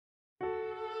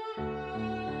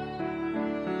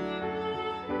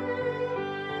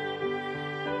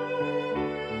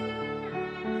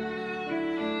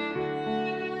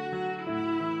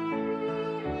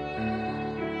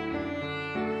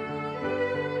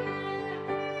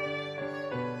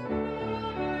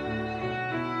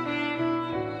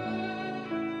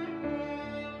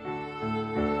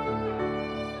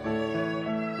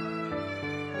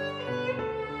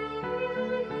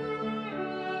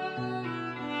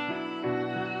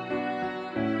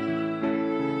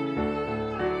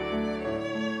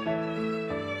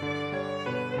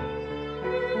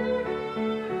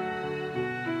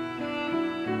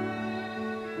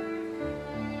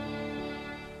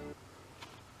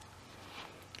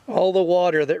All the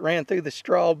water that ran through the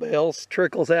straw bales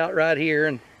trickles out right here.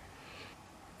 And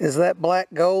is that black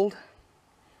gold?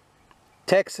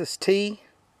 Texas tea?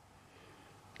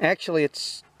 Actually,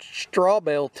 it's straw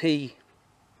bale tea.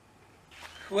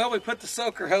 Well, we put the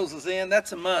soaker hoses in.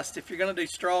 That's a must if you're going to do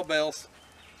straw bales.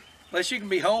 Unless you can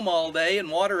be home all day and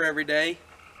water every day,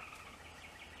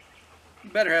 you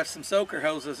better have some soaker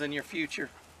hoses in your future.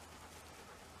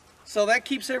 So that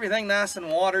keeps everything nice and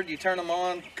watered. You turn them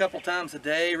on a couple times a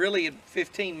day. Really, in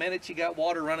 15 minutes, you got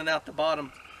water running out the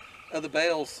bottom of the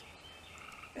bales.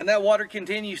 And that water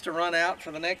continues to run out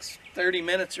for the next 30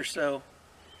 minutes or so.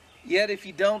 Yet, if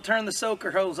you don't turn the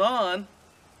soaker hose on,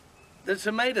 the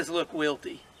tomatoes look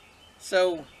wilty.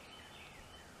 So,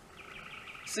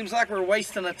 seems like we're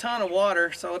wasting a ton of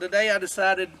water. So today I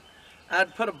decided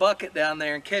I'd put a bucket down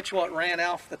there and catch what ran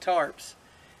off the tarps.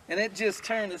 And it just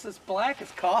turned, it's as black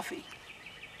as coffee,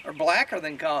 or blacker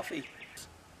than coffee.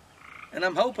 And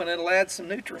I'm hoping it'll add some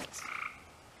nutrients.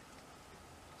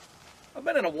 I've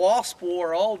been in a wasp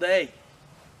war all day.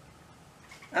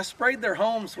 I sprayed their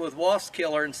homes with wasp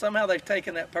killer and somehow they've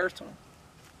taken that personal.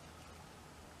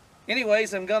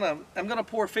 Anyways, I'm gonna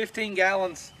pour 15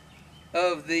 gallons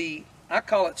of the, I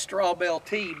call it straw bale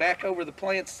tea, back over the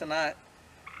plants tonight.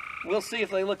 We'll see if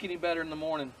they look any better in the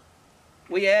morning.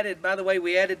 We added, by the way,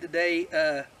 we added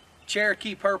today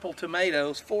Cherokee purple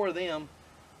tomatoes, 4 of them.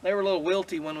 They were a little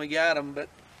wilty when we got them, but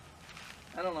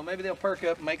I don't know, maybe they'll perk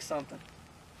up and make something.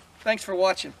 Thanks for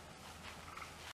watching.